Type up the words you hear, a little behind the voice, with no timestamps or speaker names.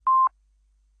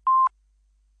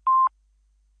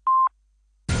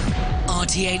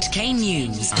RTHK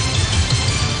News.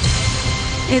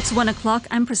 It's 1 o'clock.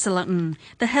 I'm Priscilla Ng.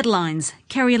 The headlines.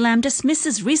 Carrie Lam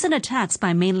dismisses recent attacks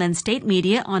by mainland state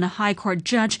media on a High Court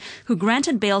judge who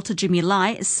granted bail to Jimmy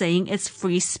Lai, saying it's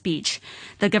free speech.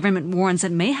 The government warns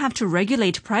it may have to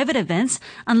regulate private events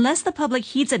unless the public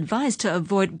heeds advice to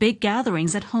avoid big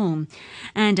gatherings at home.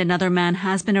 And another man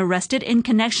has been arrested in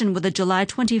connection with the July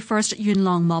 21st Yuen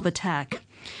Long mob attack.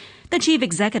 The chief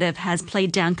executive has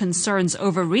played down concerns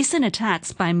over recent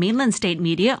attacks by mainland state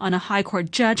media on a High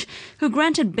Court judge who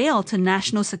granted bail to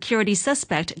national security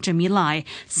suspect Jimmy Lai,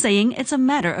 saying it's a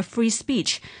matter of free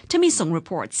speech. Timmy Song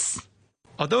reports.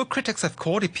 Although critics have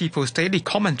called the People's Daily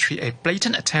commentary a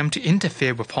blatant attempt to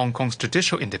interfere with Hong Kong's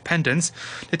judicial independence,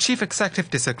 the chief executive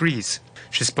disagrees.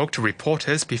 She spoke to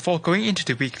reporters before going into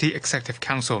the weekly Executive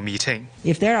Council meeting.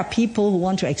 If there are people who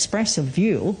want to express a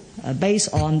view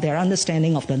based on their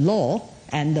understanding of the law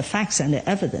and the facts and the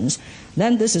evidence,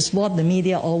 then this is what the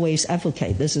media always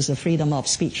advocate. This is a freedom of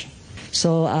speech.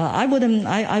 So I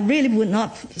really would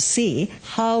not see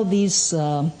how these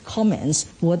comments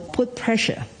would put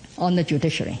pressure on the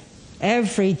judiciary.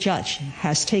 Every judge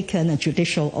has taken a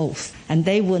judicial oath, and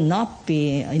they will not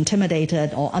be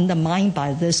intimidated or undermined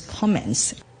by these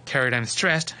comments. Carrie Lam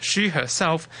stressed she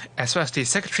herself, as well as the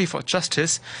Secretary for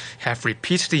Justice, have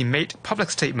repeatedly made public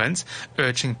statements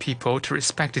urging people to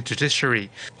respect the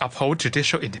judiciary, uphold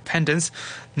judicial independence,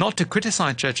 not to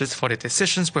criticize judges for their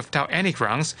decisions without any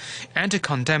grounds, and to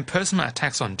condemn personal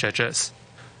attacks on judges.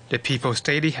 The People's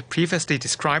Daily had previously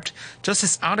described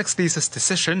Justice Alex Lees's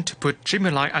decision to put Jimmy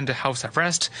Lai under house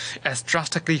arrest as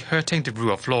drastically hurting the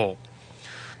rule of law.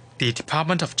 The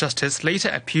Department of Justice later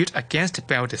appealed against the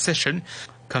bail decision,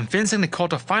 convincing the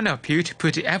Court of Final Appeal to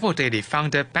put the Apple Daily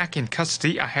founder back in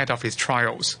custody ahead of his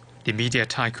trials. The media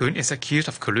tycoon is accused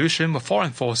of collusion with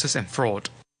foreign forces and fraud.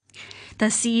 The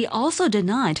CE also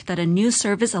denied that a new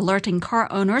service alerting car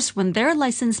owners when their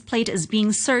license plate is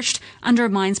being searched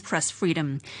undermines press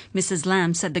freedom. Mrs.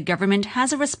 Lam said the government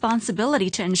has a responsibility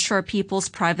to ensure people's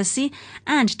privacy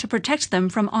and to protect them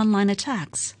from online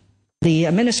attacks. The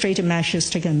administrative measures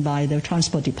taken by the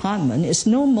Transport Department is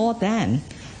no more than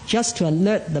just to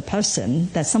alert the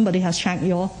person that somebody has checked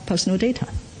your personal data.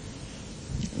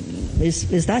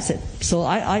 Is that it? So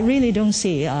I really don't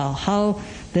see how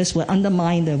this will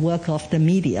undermine the work of the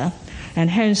media, and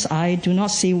hence I do not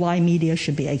see why media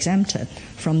should be exempted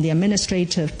from the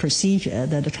administrative procedure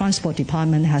that the Transport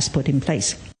Department has put in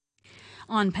place.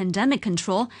 On pandemic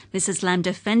control, Mrs. Lam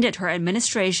defended her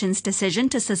administration's decision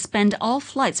to suspend all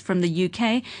flights from the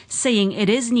UK, saying it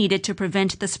is needed to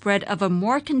prevent the spread of a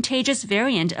more contagious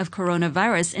variant of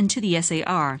coronavirus into the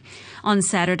SAR. On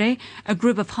Saturday, a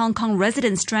group of Hong Kong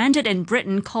residents stranded in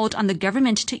Britain called on the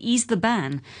government to ease the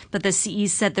ban, but the CE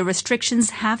said the restrictions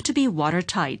have to be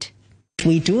watertight.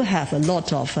 We do have a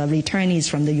lot of returnees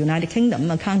from the United Kingdom,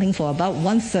 accounting for about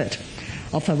 1/3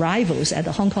 of arrivals at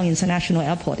the Hong Kong International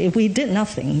Airport. If we did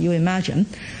nothing, you imagine,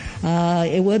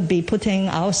 it would be putting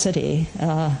our city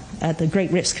at a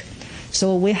great risk.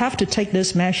 So we have to take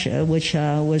this measure, which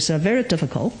was very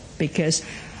difficult because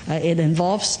it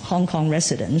involves Hong Kong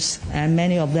residents, and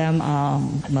many of them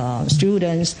are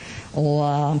students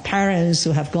or parents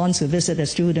who have gone to visit the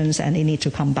students and they need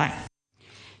to come back.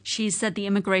 She said the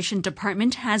Immigration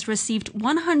Department has received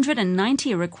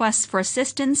 190 requests for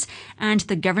assistance, and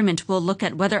the government will look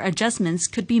at whether adjustments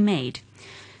could be made.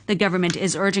 The government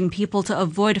is urging people to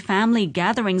avoid family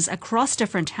gatherings across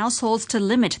different households to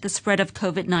limit the spread of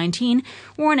COVID-19,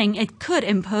 warning it could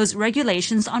impose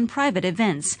regulations on private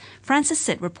events. Francis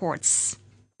Sitt reports.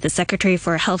 The Secretary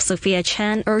for Health, Sophia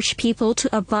Chan, urged people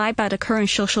to abide by the current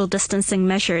social distancing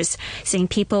measures, saying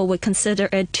people would consider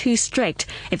it too strict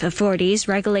if authorities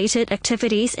regulated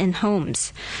activities in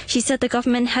homes. She said the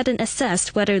government hadn't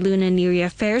assessed whether Lunar New Year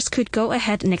fairs could go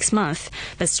ahead next month,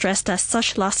 but stressed that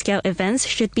such large-scale events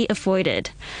should be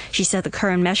avoided. She said the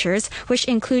current measures, which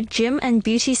include gym and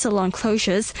beauty salon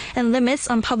closures and limits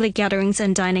on public gatherings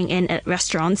and dining in at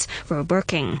restaurants, were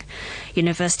working.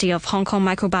 University of Hong Kong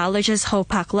microbiologist Ho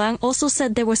Pak Lang also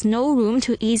said there was no room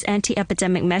to ease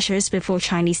anti-epidemic measures before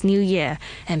Chinese New Year,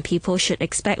 and people should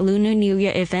expect Lunar New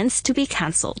Year events to be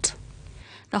cancelled.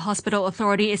 The hospital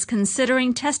authority is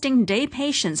considering testing day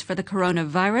patients for the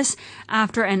coronavirus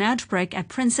after an outbreak at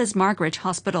Princess Margaret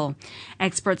Hospital.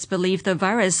 Experts believe the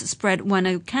virus spread when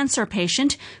a cancer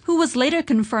patient, who was later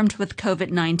confirmed with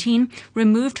COVID-19,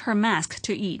 removed her mask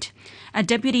to eat. A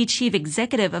deputy chief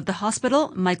executive of the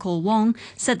hospital, Michael Wong,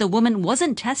 said the woman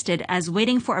wasn't tested as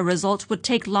waiting for a result would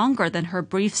take longer than her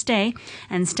brief stay,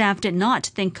 and staff did not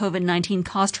think COVID-19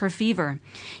 caused her fever.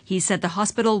 He said the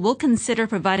hospital will consider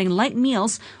providing light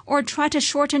meals or try to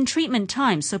shorten treatment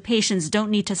time so patients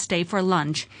don't need to stay for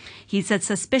lunch. He said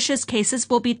suspicious cases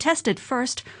will be tested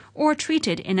first or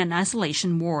treated in an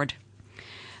isolation ward.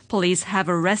 Police have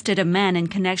arrested a man in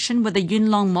connection with the Yuen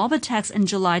Long mob attacks in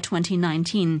July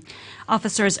 2019.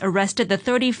 Officers arrested the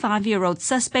 35-year-old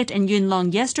suspect in Yuen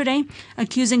Long yesterday,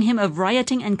 accusing him of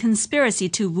rioting and conspiracy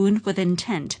to wound with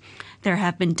intent. There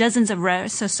have been dozens of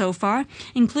arrests so far,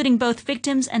 including both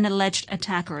victims and alleged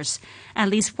attackers. At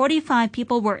least 45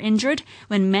 people were injured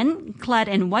when men clad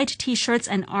in white T-shirts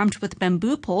and armed with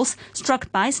bamboo poles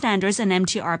struck bystanders and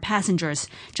MTR passengers.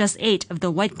 Just 8 of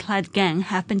the white-clad gang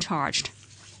have been charged.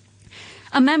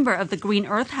 A member of the Green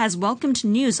Earth has welcomed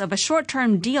news of a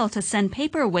short-term deal to send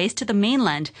paper waste to the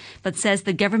mainland, but says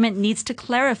the government needs to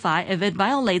clarify if it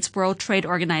violates World Trade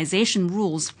Organization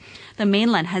rules. The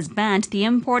mainland has banned the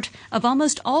import of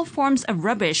almost all forms of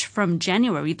rubbish from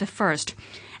January the 1st.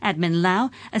 Edmund Lau,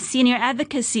 a senior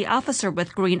advocacy officer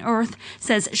with Green Earth,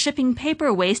 says shipping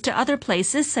paper waste to other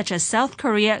places such as South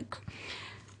Korea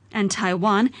and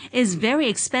Taiwan is very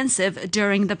expensive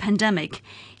during the pandemic.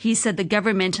 He said the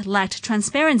government lacked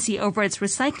transparency over its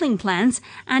recycling plans,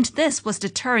 and this was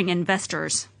deterring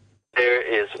investors. There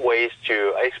is ways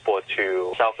to export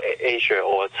to South Asia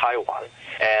or Taiwan,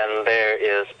 and there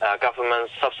is a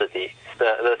government subsidy.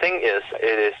 The thing is,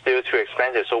 it is still too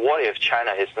expensive. So what if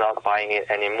China is not buying it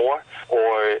anymore?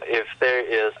 Or if there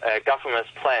is a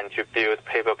government's plan to build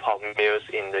paper pulp mills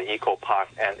in the Eco Park,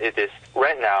 and it is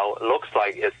right now looks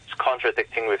like it's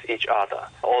contradicting with each other,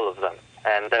 all of them.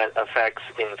 And that affects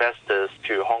investors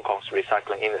to Hong Kong's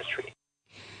recycling industry.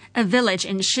 A village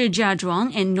in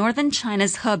Shijiazhuang in northern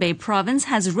China's Hebei province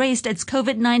has raised its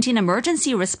COVID-19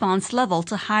 emergency response level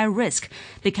to high risk,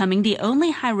 becoming the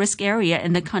only high-risk area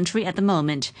in the country at the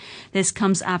moment. This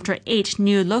comes after 8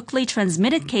 new locally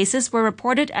transmitted cases were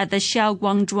reported at the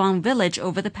Xiaoguangzhuang village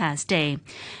over the past day.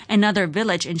 Another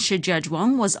village in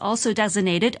Shijiazhuang was also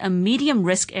designated a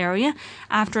medium-risk area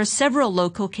after several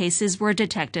local cases were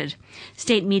detected.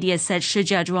 State media said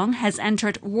Shijiazhuang has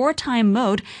entered wartime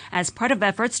mode as part of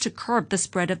efforts to curb the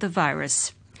spread of the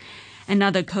virus.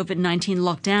 Another COVID-19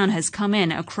 lockdown has come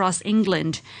in across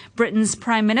England. Britain's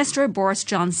Prime Minister Boris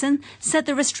Johnson said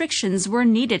the restrictions were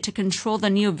needed to control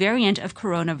the new variant of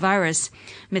coronavirus.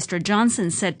 Mr. Johnson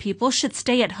said people should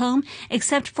stay at home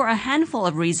except for a handful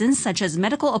of reasons such as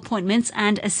medical appointments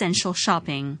and essential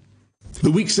shopping.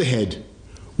 The weeks ahead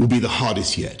will be the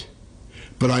hardest yet,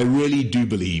 but I really do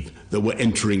believe that we're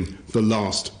entering the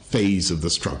last phase of the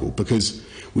struggle, because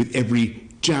with every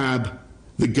jab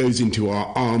that goes into our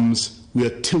arms, we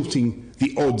are tilting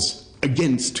the odds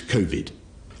against COVID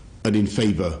and in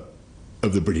favour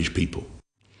of the British people.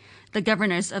 The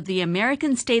governors of the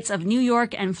American states of New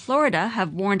York and Florida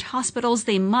have warned hospitals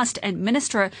they must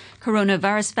administer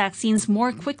coronavirus vaccines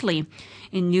more quickly.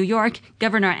 In New York,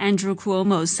 Governor Andrew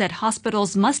Cuomo said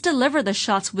hospitals must deliver the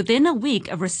shots within a week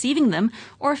of receiving them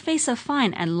or face a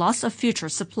fine and loss of future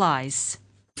supplies.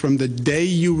 From the day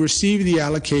you receive the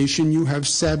allocation, you have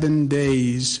 7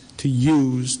 days to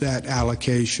use that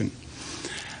allocation.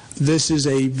 This is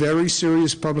a very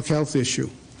serious public health issue,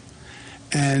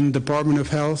 and Department of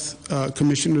Health,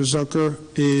 Commissioner Zucker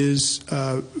is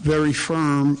very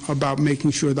firm about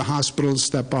making sure the hospitals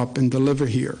step up and deliver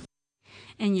here.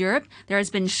 In Europe, there has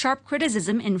been sharp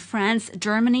criticism in France,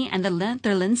 Germany, and the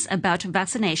Netherlands about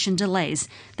vaccination delays.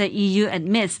 The EU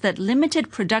admits that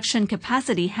limited production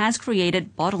capacity has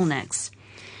created bottlenecks.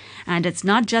 And it's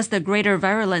not just the greater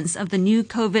virulence of the new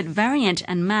COVID variant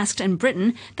unmasked in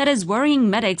Britain that is worrying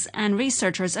medics and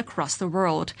researchers across the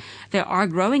world. There are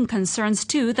growing concerns,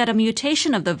 too, that a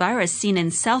mutation of the virus seen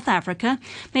in South Africa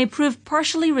may prove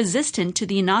partially resistant to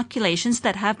the inoculations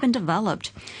that have been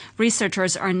developed.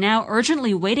 Researchers are now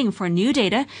urgently waiting for new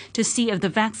data to see if the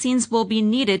vaccines will be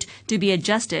needed to be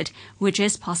adjusted, which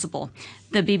is possible.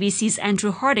 The BBC's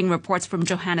Andrew Harding reports from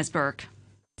Johannesburg.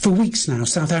 For weeks now,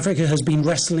 South Africa has been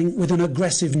wrestling with an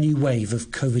aggressive new wave of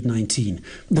COVID-19.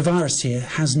 The virus here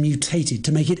has mutated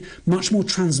to make it much more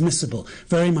transmissible,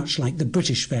 very much like the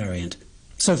British variant.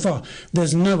 So far,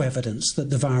 there's no evidence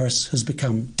that the virus has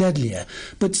become deadlier,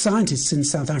 but scientists in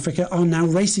South Africa are now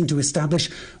racing to establish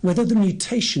whether the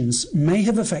mutations may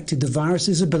have affected the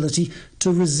virus's ability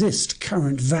to resist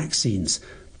current vaccines.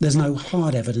 There's no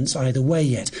hard evidence either way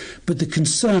yet, but the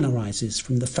concern arises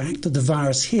from the fact that the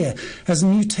virus here has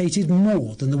mutated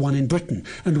more than the one in Britain,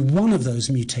 and one of those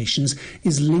mutations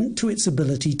is linked to its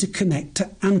ability to connect to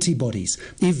antibodies.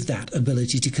 If that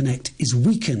ability to connect is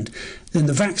weakened, then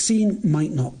the vaccine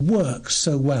might not work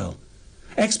so well.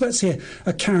 Experts here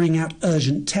are carrying out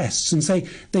urgent tests and say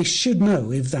they should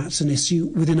know if that's an issue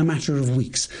within a matter of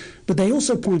weeks. But they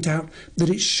also point out that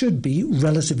it should be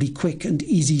relatively quick and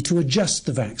easy to adjust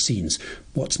the vaccines.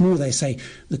 What's more, they say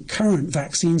the current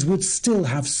vaccines would still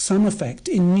have some effect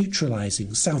in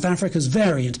neutralising South Africa's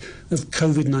variant of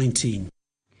COVID-19.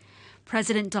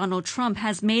 President Donald Trump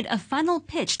has made a final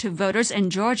pitch to voters in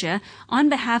Georgia on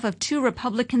behalf of two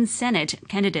Republican Senate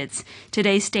candidates.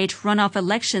 Today's state runoff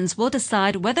elections will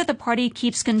decide whether the party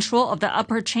keeps control of the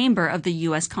upper chamber of the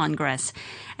U.S. Congress.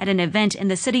 At an event in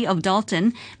the city of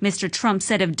Dalton, Mr. Trump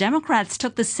said if Democrats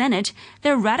took the Senate,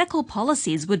 their radical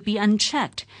policies would be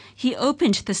unchecked. He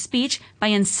opened the speech by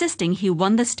insisting he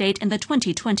won the state in the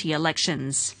 2020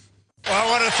 elections. Well, I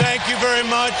want to thank you very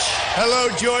much. Hello,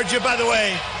 Georgia. By the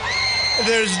way,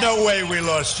 there's no way we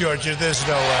lost Georgia. There's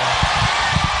no way.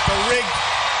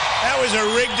 That was a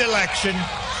rigged election,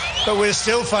 but we're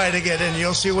still fighting it, and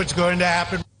you'll see what's going to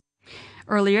happen.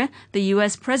 Earlier, the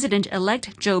U.S.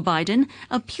 President-elect Joe Biden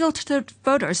appealed to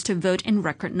voters to vote in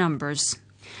record numbers.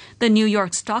 The New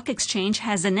York Stock Exchange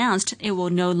has announced it will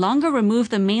no longer remove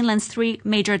the mainland's three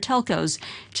major telcos,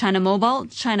 China Mobile,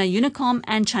 China Unicom,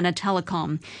 and China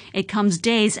Telecom. It comes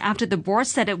days after the board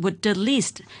said it would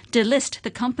delist the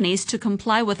companies to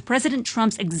comply with President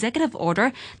Trump's executive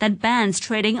order that bans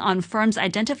trading on firms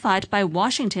identified by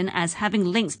Washington as having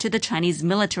links to the Chinese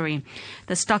military.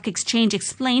 The stock exchange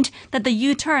explained that the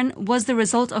U-turn was the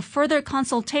result of further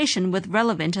consultation with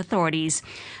relevant authorities.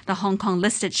 The Hong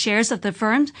Kong-listed shares of the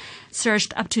firm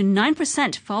surged up to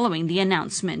 9% following the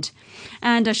announcement.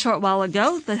 And a short while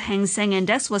ago, the Hang Seng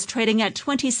Index was trading at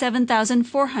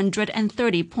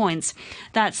 27,430 points.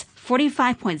 That's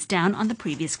 45 points down on the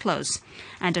previous close.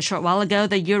 And a short while ago,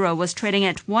 the euro was trading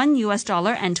at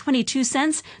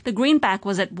 $1.22. The greenback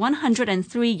was at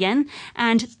 103 yen,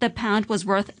 and the pound was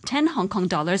worth 10 Hong Kong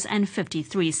dollars and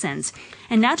 53 cents.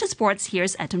 And now to sports,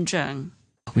 here's Atom Jung.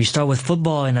 We start with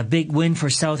football and a big win for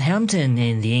Southampton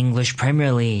in the English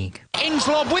Premier League. Ings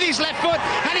lob with his left foot,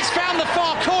 and it's found the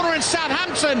far corner, and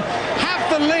Southampton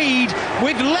have the lead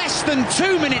with less than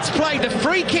 2 minutes played. The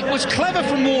free kick was clever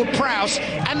from Ward-Prowse,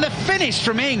 and the finish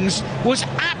from Ings was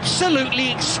absolutely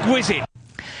exquisite.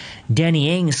 Danny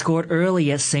Ings scored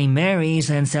early at St. Mary's,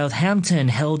 and Southampton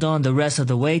held on the rest of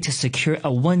the way to secure a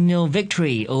 1-0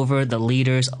 victory over the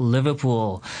leaders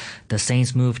Liverpool. The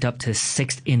Saints moved up to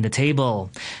 6th in the table.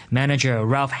 Manager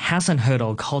Ralph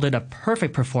Hasenhüttl called it a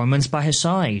perfect performance by his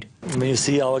side. When you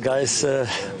see our guys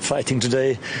fighting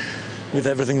today with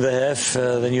everything they have,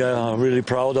 then you are really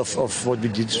proud of what we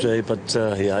did today. But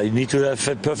you need to have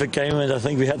a perfect game, and I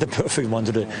think we had the perfect one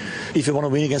today. If you want to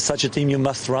win against such a team, you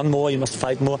must run more, you must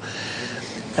fight more.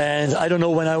 And I don't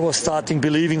know when I was starting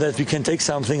believing that we can take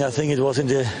something. I think it was in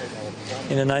the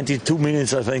 92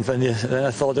 minutes, I think, then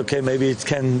I thought, okay, maybe it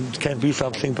can be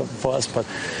something for us. But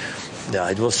yeah,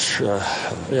 it was.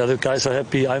 The guys are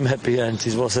happy, I'm happy, and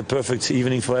it was a perfect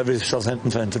evening for every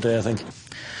Southampton fan today, I think.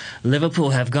 Liverpool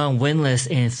have gone winless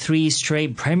in 3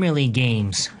 straight Premier League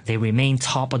games. They remain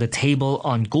top of the table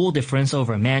on goal difference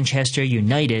over Manchester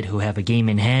United, who have a game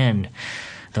in hand.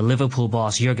 The Liverpool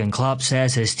boss Jurgen Klopp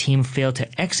says his team failed to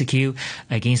execute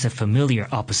against a familiar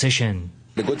opposition.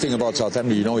 The good thing about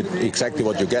Southampton, you know exactly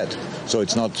what you get. So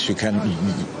it's not, you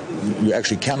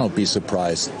actually cannot be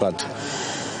surprised, but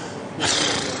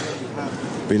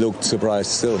we looked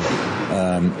surprised still.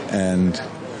 And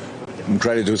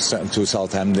credit to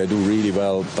Southampton, they do really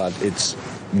well, but it's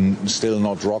still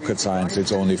not rocket science,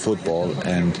 it's only football,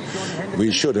 and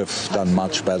we should have done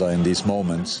much better in these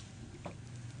moments.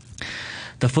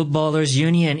 The Footballers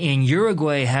Union in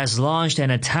Uruguay has launched an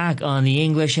attack on the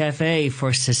English FA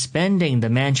for suspending the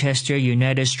Manchester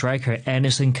United striker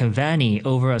Edinson Cavani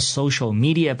over a social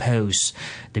media post.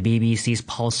 The BBC's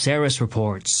Paul Serras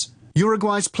reports.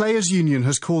 Uruguay's Players' Union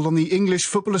has called on the English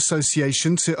Football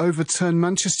Association to overturn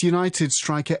Manchester United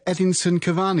striker Edinson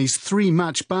Cavani's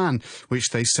 3-match ban, which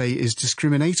they say is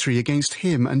discriminatory against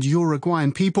him and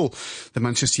Uruguayan people. The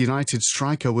Manchester United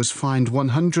striker was fined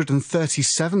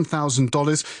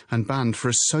 $137,000 and banned for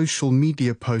a social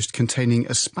media post containing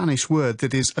a Spanish word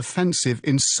that is offensive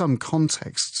in some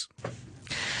contexts.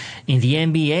 In the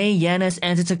NBA, Giannis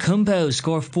Antetokounmpo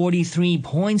scored 43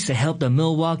 points to help the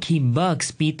Milwaukee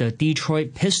Bucks beat the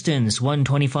Detroit Pistons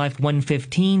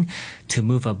 125-115 to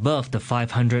move above the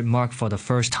 500 mark for the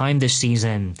first time this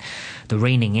season. The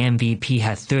reigning MVP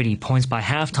had 30 points by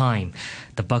halftime.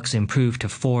 The Bucks improved to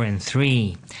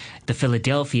 4-3. The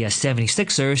Philadelphia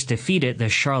 76ers defeated the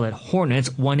Charlotte Hornets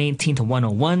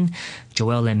 118-101.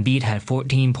 Joel Embiid had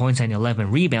 14 points and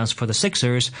 11 rebounds for the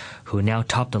Sixers, who now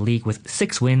top the league with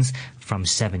 6 wins from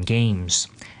 7 games.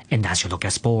 And that's your look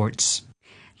at sports.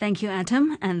 Thank you,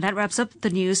 Atom. And that wraps up the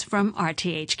news from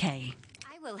RTHK.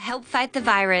 I will help fight the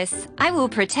virus. I will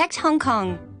protect Hong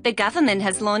Kong. The government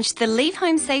has launched the Leave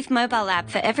Home Safe mobile app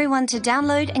for everyone to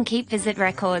download and keep visit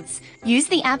records. Use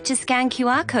the app to scan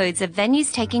QR codes of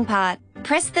venues taking part.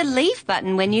 Press the Leave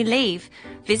button when you leave.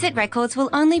 Visit records will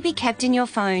only be kept in your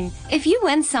phone. If you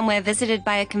went somewhere visited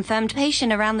by a confirmed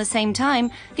patient around the same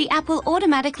time, the app will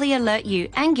automatically alert you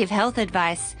and give health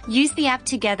advice. Use the app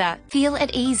together. Feel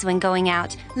at ease when going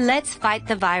out. Let's fight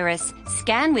the virus.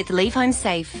 Scan with Leave Home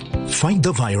Safe. Fight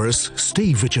the virus.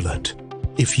 Stay vigilant.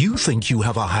 If you think you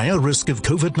have a higher risk of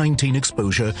COVID-19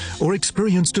 exposure or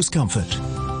experience discomfort,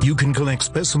 you can collect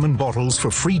specimen bottles for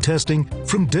free testing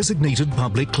from designated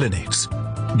public clinics.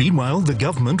 Meanwhile, the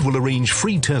government will arrange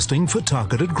free testing for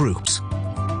targeted groups.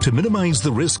 To minimize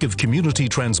the risk of community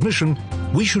transmission,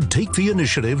 we should take the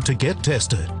initiative to get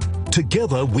tested.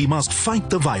 Together, we must fight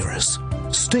the virus.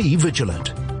 Stay vigilant.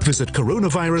 Visit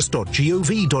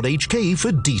coronavirus.gov.hk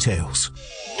for details.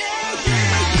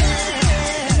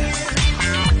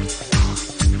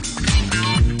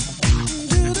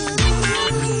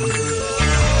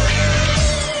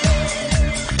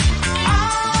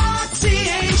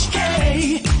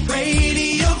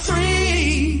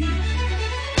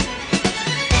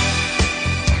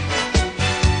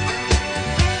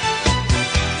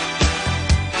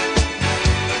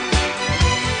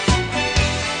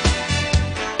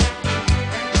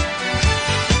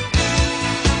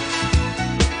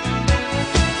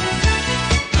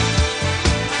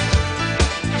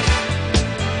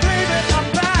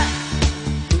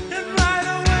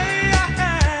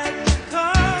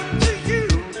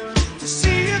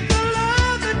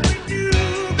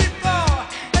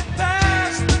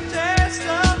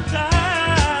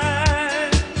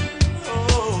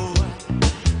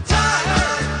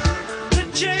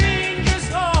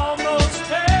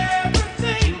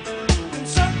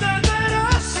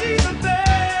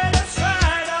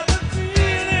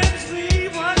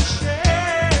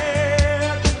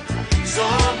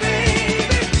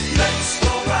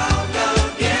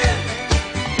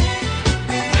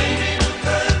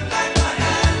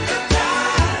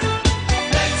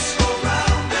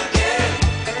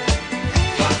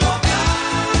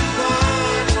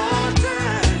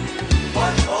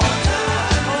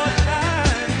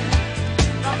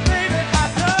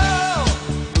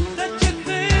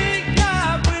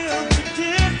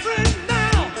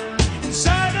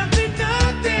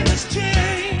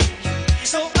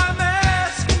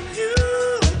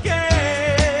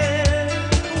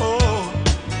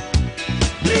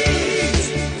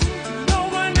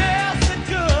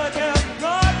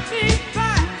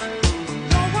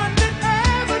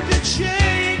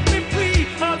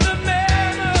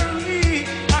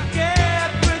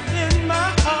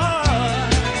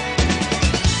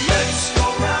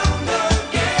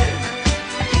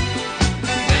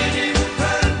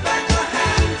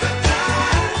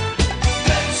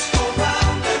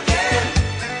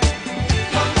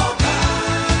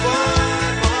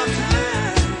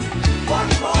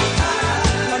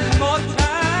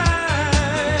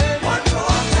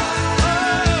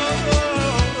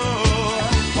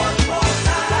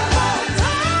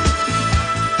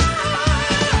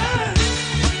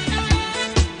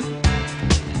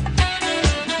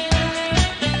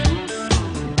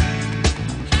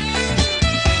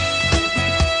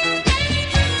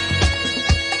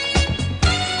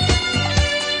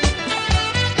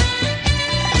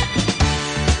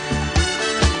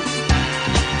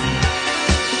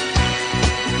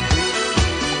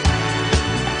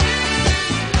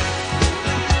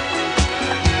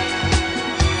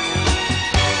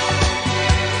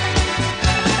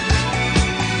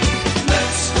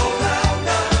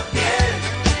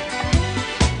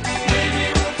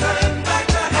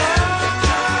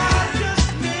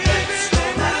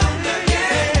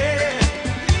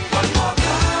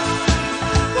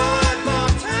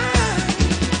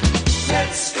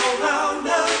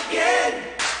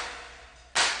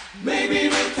 Maybe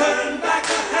we'll turn back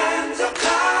the hands of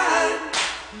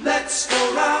time. Let's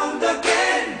go round again.